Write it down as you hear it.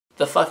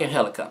the fucking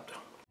helicopter.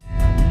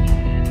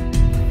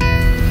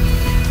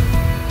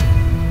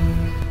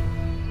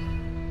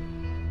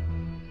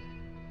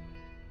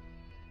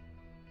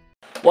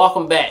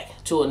 Welcome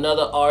back to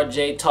another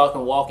RJ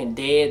Talking Walking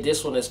Dead.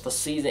 This one is for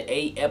season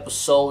 8,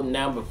 episode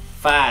number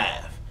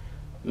 5.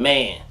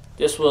 Man,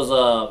 this was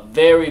a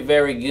very,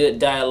 very good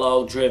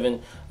dialogue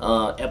driven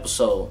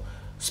episode,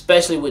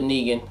 especially with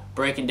Negan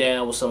breaking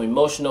down with some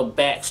emotional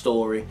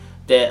backstory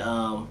that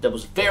that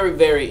was very,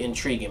 very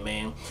intriguing,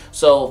 man.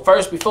 So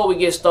first, before we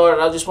get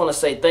started, I just want to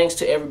say thanks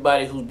to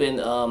everybody who's been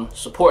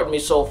supporting me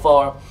so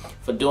far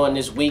for doing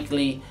this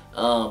weekly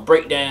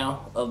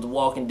breakdown of The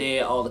Walking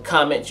Dead. All the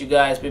comments you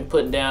guys been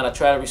putting down, I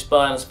try to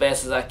respond as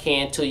fast as I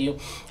can to you,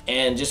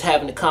 and just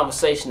having a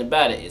conversation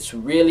about it, it's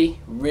really,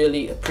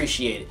 really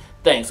appreciated.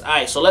 Thanks.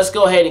 Alright, so let's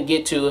go ahead and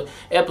get to it.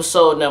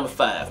 Episode number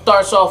 5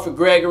 starts off with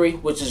Gregory,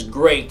 which is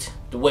great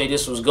the way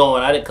this was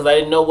going. Because I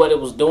didn't know what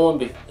it was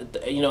doing,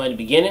 you know, in the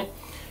beginning.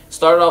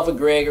 Started off with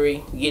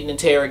Gregory getting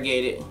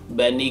interrogated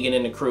by Negan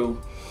and the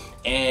crew,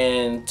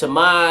 and to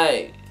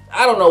my,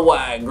 I don't know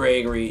why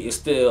Gregory is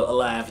still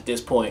alive at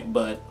this point,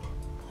 but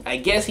I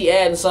guess he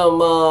adding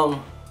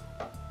some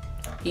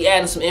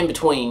in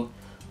between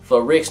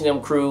for Rick's and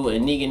them crew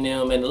and Negan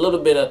them, and a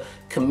little bit of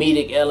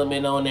comedic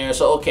element on there.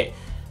 So okay,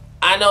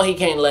 I know he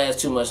can't last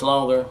too much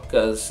longer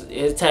because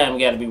his time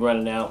got to be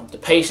running out. The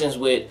patience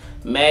with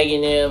Maggie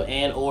and them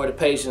and or the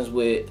patience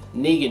with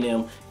Negan and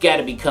them got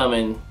to be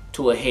coming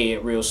to a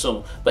head real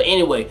soon. But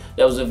anyway,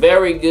 that was a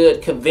very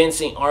good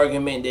convincing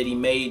argument that he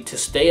made to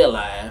stay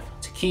alive,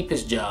 to keep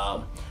his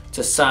job,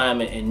 to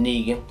Simon and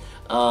Negan.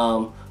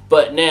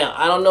 But now,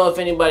 I don't know if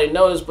anybody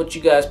noticed, but you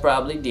guys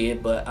probably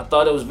did, but I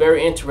thought it was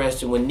very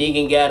interesting when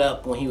Negan got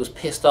up when he was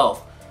pissed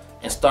off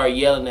and started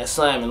yelling at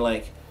Simon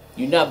like,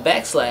 "You're not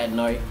backsliding,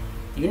 are you?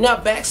 You're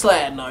not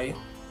backsliding, are you?"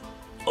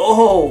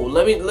 Oh,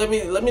 let me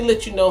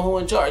let you know who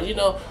in charge. You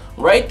know,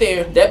 right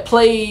there, that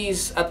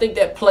plays, I think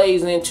that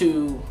plays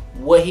into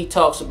what he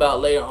talks about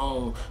later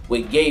on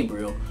with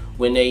Gabriel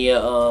when they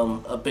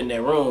up in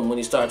that room when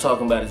he started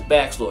talking about his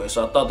backstory.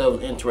 So I thought that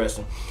was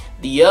interesting.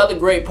 The other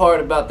great part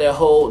about this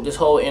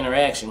whole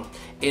interaction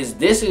is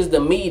this is the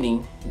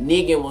meeting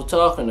Negan was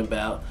talking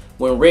about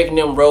when Rick and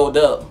them rolled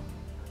up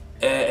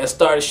and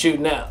started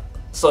shooting out.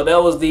 So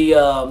that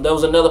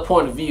was another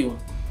point of view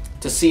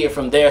to see it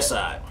from their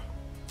side,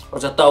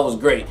 which I thought was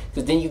great,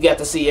 because then you got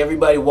to see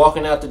everybody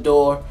walking out the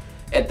door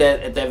at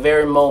that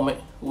very moment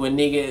when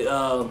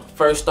Negan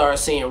first started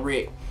seeing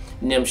Rick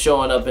and them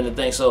showing up in the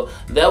thing. So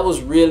that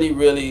was really,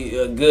 really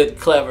a good,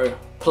 clever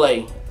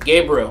play.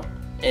 Gabriel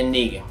and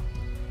Negan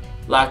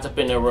locked up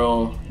in their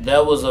room.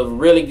 That was a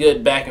really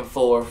good back and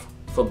forth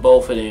for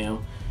both of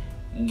them.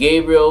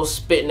 Gabriel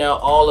spitting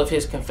out all of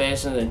his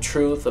confessions and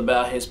truth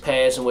about his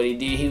past and what he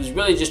did. He was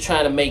really just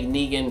trying to make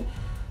Negan,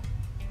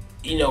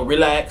 you know,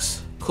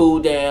 relax, cool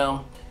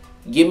down,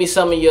 give me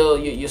some of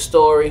your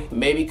story,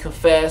 maybe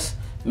confess,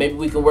 maybe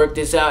we can work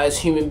this out as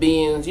human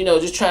beings, you know,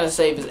 just trying to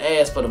save his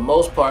ass for the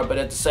most part, but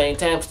at the same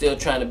time still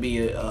trying to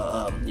be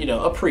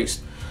a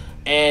priest.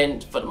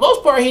 And for the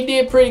most part, he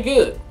did pretty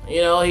good.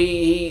 You know,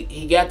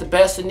 he got the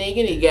best of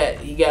Negan.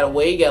 He got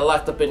away. He got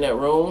locked up in that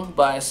room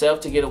by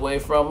himself to get away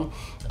from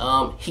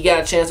him. He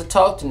got a chance to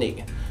talk to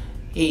Negan.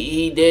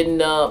 He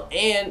didn't,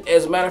 and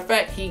as a matter of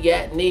fact, he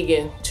got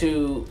Negan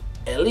to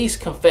at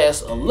least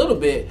confess a little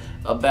bit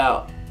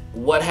about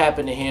what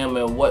happened to him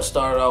and what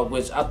started off,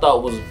 which I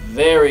thought was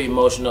very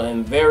emotional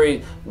and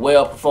very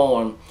well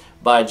performed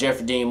by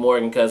Jeffrey Dean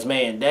Morgan. Because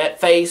man, that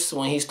face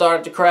when he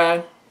started to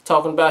cry,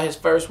 talking about his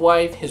first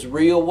wife, his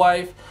real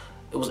wife,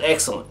 it was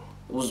excellent.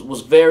 It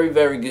was very,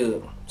 very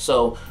good.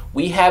 So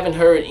we haven't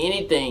heard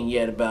anything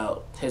yet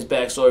about his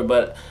backstory,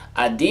 but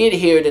I did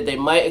hear that they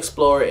might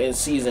explore it in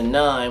season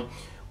 9,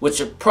 which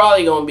are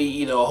probably going to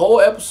be either a whole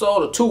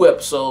episode or 2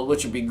 episodes,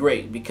 which would be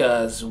great,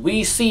 because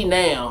we see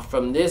now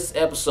from this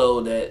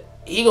episode that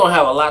he's going to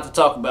have a lot to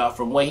talk about,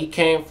 from where he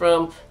came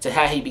from to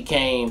how he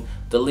became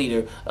the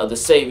leader of the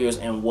Saviors.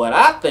 And what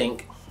I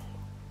think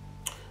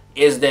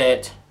is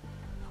that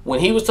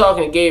when he was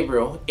talking to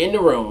Gabriel in the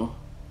room,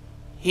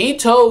 he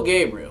told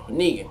Gabriel,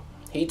 Negan,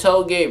 he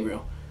told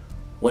Gabriel,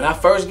 when I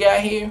first got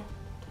here,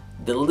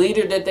 the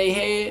leader that they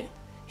had,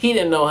 he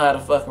didn't know how to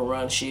fucking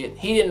run shit.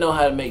 He didn't know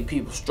how to make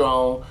people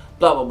strong,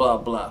 blah, blah, blah,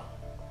 blah.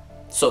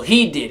 So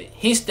he did it.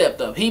 He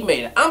stepped up. He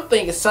made it. I'm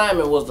thinking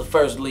Simon was the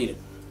first leader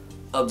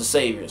of the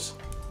Saviors.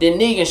 Then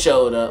Negan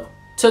showed up,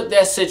 took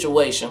that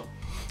situation,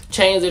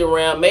 changed it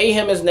around, made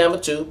him his number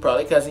 2,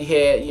 probably because he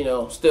had, you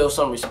know, still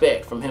some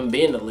respect from him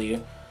being the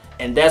leader.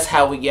 And that's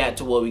how we got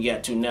to what we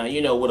got to now,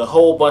 you know, with a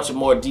whole bunch of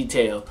more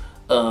detail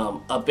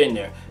up in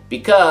there.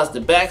 Because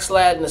the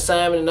backsliding of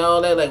Simon and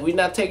all that, like, we're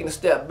not taking a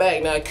step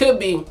back. Now, it could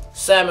be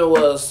Simon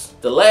was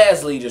the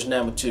last leader's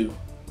number 2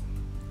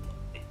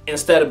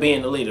 instead of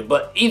being the leader.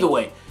 But either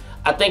way,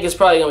 I think it's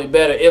probably going to be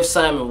better if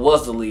Simon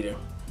was the leader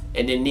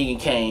and then Negan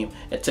came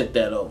and took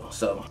that over.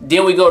 So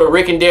then we go to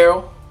Rick and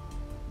Daryl.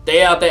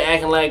 They out there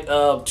acting like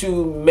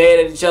 2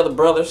 mad at each other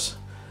brothers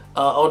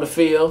on the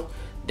field.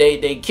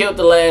 They killed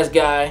the last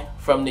guy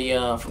from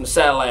the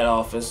satellite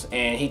office,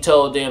 and he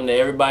told them that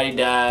everybody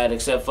died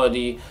except for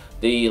the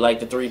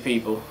 3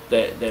 people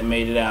that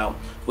made it out.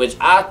 Which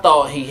I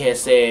thought he had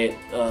said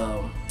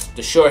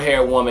the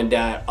short-haired woman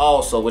died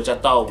also, which I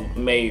thought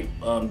made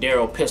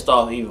Daryl pissed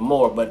off even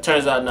more. But it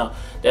turns out no,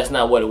 that's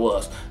not what it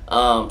was.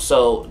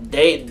 So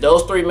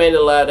those 3 made it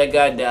alive. That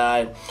guy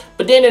died.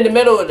 But then in the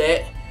middle of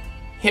that,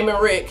 him and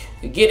Rick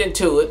get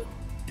into it,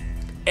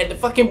 and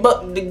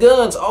the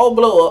guns all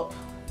blow up.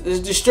 It's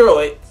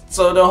destroyed.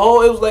 So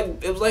it was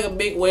like a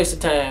big waste of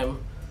time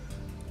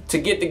to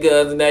get the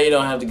guns, and now you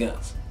don't have the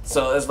guns.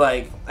 So it's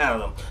like, I don't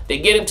know. They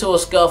get into a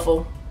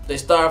scuffle. They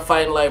start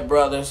fighting like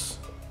brothers,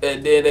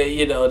 and then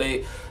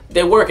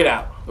they work it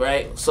out,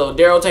 right? So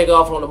Daryl take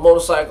off on the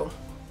motorcycle.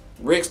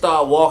 Rick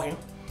start walking,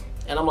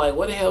 and I'm like,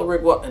 what the hell,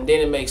 Rick walk? And then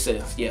it makes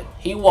sense. Yeah,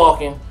 he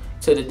walking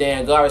to the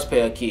damn Garbage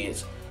Pail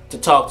Kids to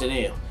talk to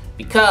them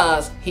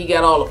because he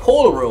got all the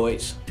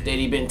Polaroids that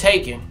he been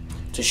taking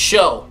to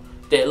show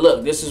that,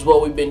 look, this is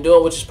what we've been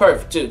doing, which is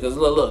perfect too. Because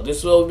look, this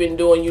is what we've been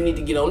doing. You need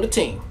to get on the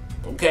team,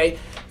 okay?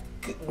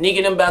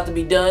 Nigga them about to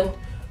be done.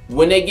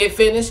 When they get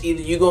finished,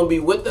 either you're gonna be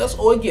with us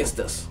or against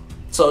us.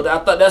 So I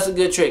thought that's a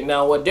good trick.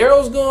 Now, where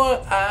Daryl's going,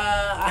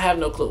 I have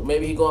no clue.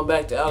 Maybe he going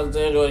back to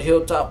Alexandria or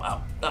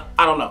Hilltop.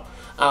 I don't know.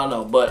 I don't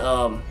know. But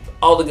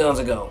all the guns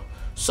are gone.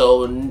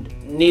 So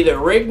neither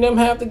Rick and them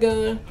have the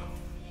gun,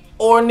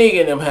 or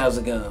Nigga and them has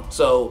a gun.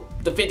 So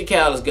the 50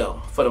 cal is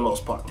gone for the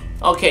most part.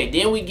 Okay,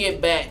 then we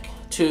get back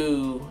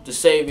to the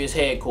Savior's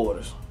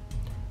headquarters.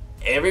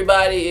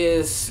 Everybody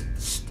is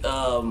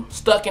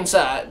stuck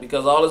inside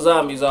because all the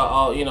zombies are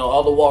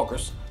all the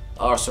walkers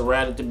are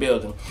surrounded the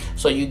building.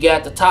 So you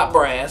got the top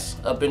brass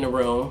up in the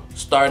room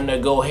starting to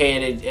go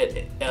ahead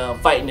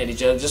at fighting at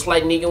each other, just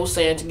like Negan was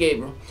saying to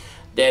Gabriel,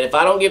 that if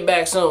I don't get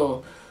back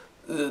soon,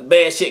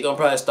 bad shit gonna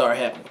probably start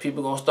happening.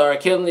 People gonna start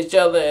killing each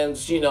other and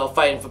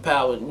fighting for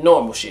power,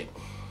 normal shit.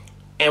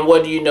 And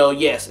what do you know?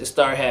 Yes, it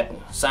started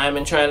happening.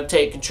 Simon trying to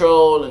take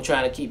control and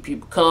trying to keep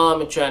people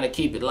calm and trying to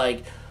keep it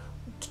like,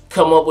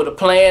 come up with a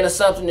plan or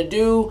something to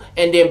do,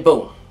 and then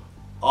boom,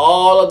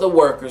 all of the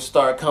workers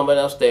start coming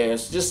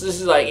upstairs. This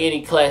is like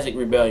any classic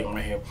rebellion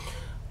right here.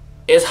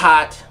 It's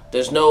hot.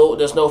 There's no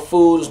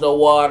food. There's no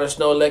water. There's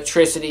no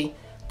electricity.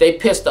 They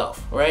pissed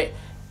off, right?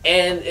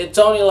 And it's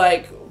only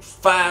like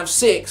 5,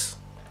 6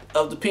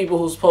 of the people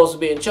who's supposed to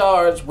be in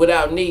charge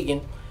without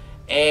Negan,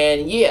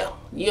 and yeah,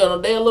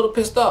 they're a little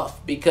pissed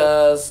off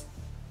because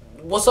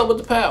what's up with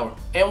the power?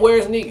 And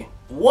where's Negan?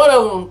 One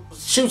of them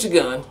shoots a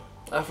gun.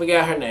 I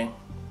forgot her name.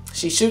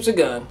 She shoots a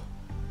gun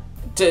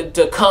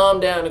to calm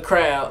down the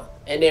crowd,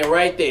 and then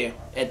right there,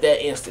 at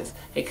that instance,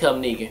 here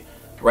come Negan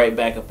right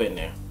back up in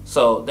there.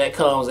 So that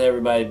calms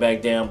everybody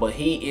back down, but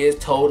he is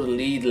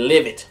totally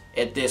livid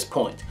at this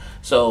point.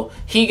 So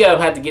he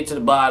gonna have to get to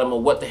the bottom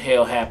of what the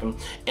hell happened.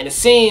 And it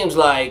seems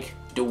like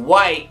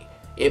Dwight,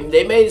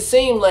 they made it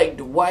seem like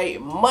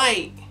Dwight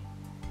might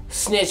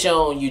snitch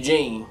on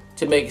Eugene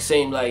to make it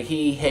seem like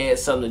he had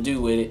something to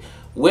do with it,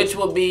 which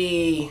would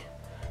be,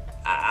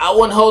 I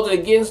wouldn't hold it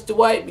against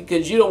Dwight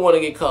because you don't want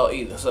to get caught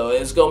either. So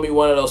it's gonna be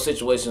one of those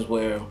situations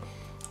where,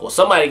 well,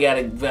 somebody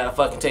gotta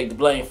fucking take the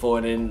blame for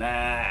it,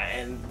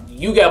 and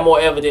you got more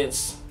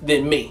evidence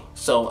than me.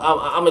 So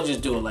I'm gonna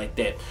just do it like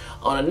that.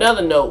 On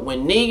another note,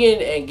 when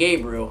Negan and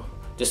Gabriel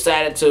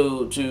decided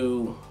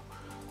to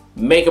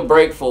make a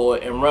break for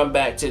it and run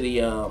back to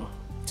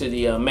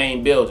the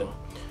main building,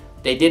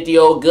 they did the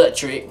old gut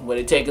trick where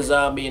they take a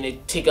zombie and they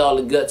take all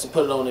the guts and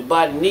put it on their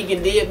body.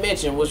 Negan did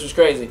mention, which was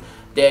crazy,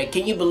 that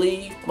can you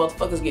believe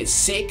motherfuckers get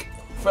sick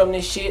from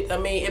this shit? I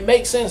mean, it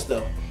makes sense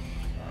though.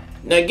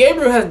 Now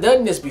Gabriel has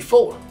done this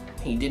before.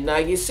 He did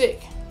not get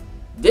sick.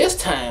 This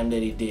time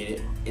that he did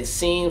it, it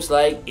seems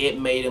like it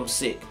made him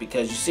sick,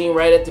 because you seen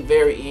right at the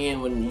very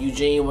end when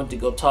Eugene went to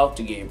go talk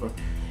to Gabriel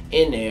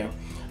in there,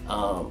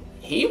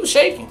 he was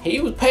shaking,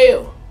 he was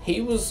pale, he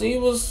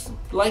was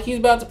like he's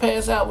about to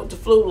pass out with the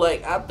flu.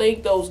 Like, I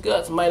think those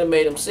guts might have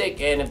made him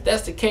sick, and if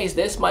that's the case,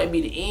 this might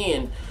be the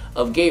end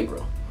of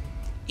Gabriel.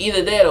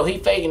 Either that or he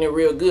faking it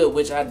real good,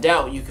 which I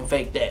doubt you can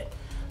fake that.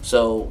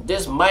 So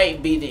this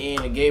might be the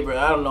end of Gabriel.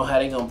 I don't know how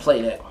they're gonna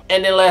play that.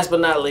 And then last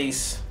but not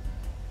least,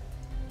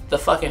 the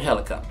fucking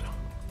helicopter.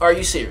 Are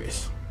you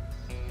serious?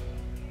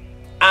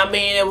 I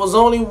mean, it was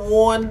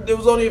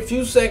only a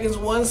few seconds,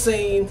 one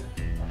scene.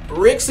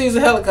 Rick sees a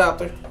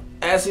helicopter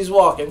as he's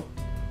walking.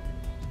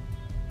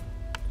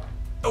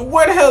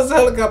 Where the hell is the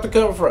helicopter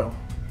coming from?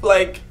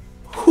 Like,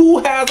 who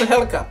has a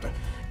helicopter?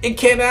 It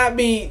cannot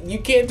be, you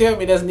can't tell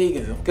me that's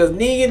Negan, because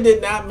Negan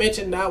did not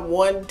mention not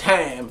one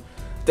time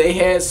they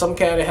had some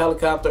kind of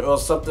helicopter or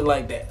something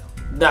like that.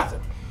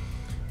 Nothing.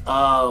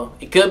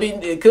 It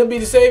could be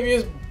the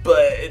Saviors,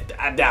 but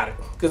I doubt it,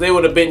 because they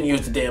would have been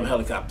used the damn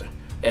helicopter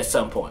at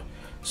some point.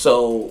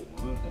 So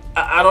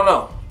I don't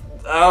know.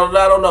 I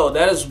don't know.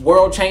 That is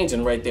world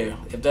changing right there.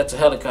 If that's a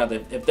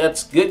helicopter, if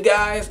that's good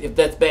guys, if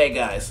that's bad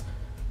guys,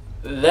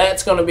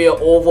 that's gonna be an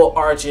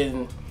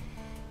overarching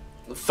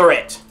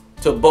threat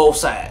to both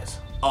sides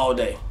all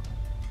day.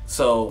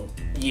 So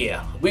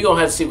yeah, we're gonna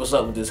have to see what's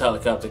up with this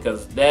helicopter,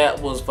 because that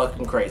was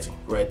fucking crazy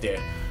right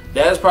there.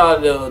 That's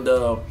probably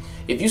the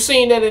if you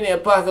seen that in the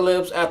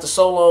apocalypse after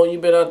so long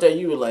you've been out there,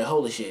 you were like,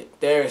 holy shit,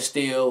 there is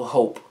still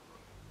hope.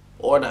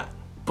 Or not.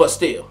 But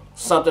still,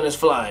 something is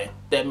flying.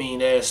 That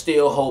means there's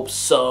still hope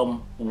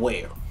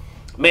somewhere.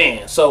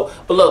 Man, so,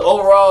 but look,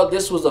 overall,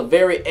 this was a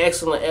very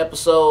excellent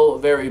episode.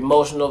 Very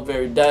emotional,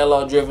 very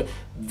dialogue driven,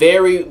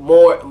 very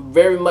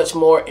much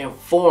more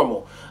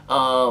informal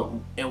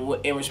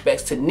in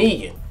respects to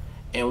Negan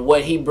and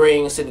what he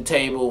brings to the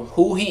table,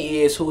 who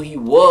he is, who he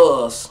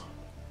was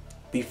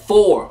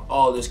before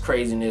all this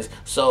craziness.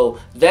 So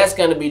that's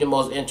going to be the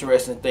most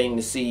interesting thing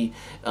to see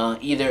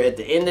either at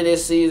the end of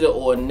this season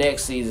or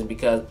next season,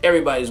 because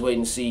everybody's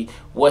waiting to see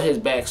what his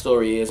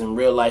backstory is in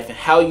real life and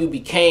how you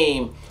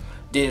became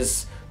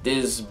this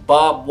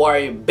barbed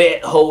wire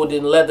bat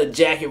holding, leather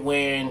jacket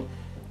wearing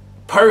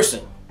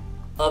person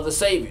of the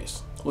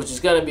Saviors, which is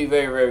going to be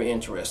very, very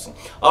interesting.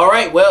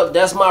 Alright, well,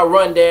 that's my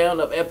rundown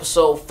of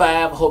episode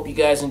 5. I hope you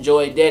guys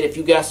enjoyed that. If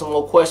you got some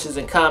more questions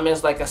and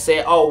comments, like I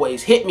said,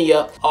 always hit me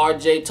up.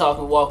 RJ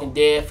Talking Walking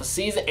Dead for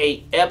season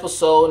 8,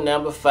 episode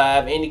number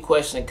 5. Any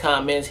questions and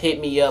comments,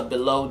 hit me up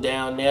below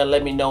down there.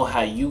 Let me know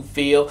how you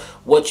feel,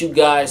 what you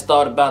guys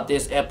thought about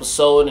this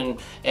episode,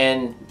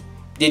 and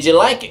did you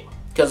like it?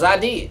 Because I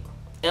did.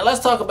 And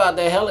let's talk about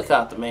that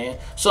helicopter, man.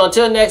 So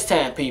until next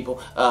time,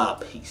 people,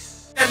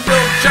 peace. And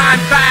Lil Jon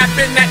vibe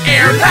in the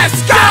air,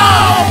 let's go!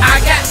 I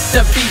got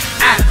the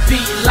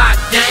VIP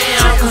locked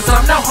down, cause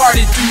I'm the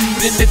hardest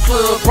dude in the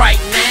club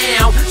right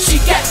now. She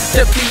got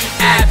the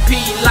VIP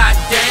locked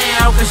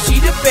down, cause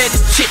she the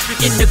baddest chick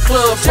in the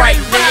club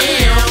right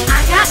now.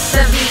 I got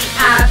the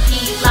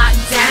VIP locked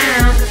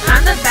down, cause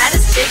I'm the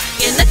baddest chick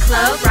in the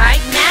club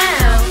right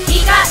now. He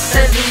got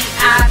the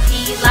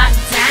VIP locked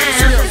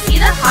down, cause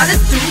he the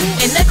hottest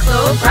dude in the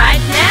club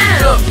right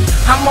now. Look,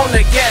 I'm on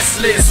the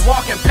guest list, walk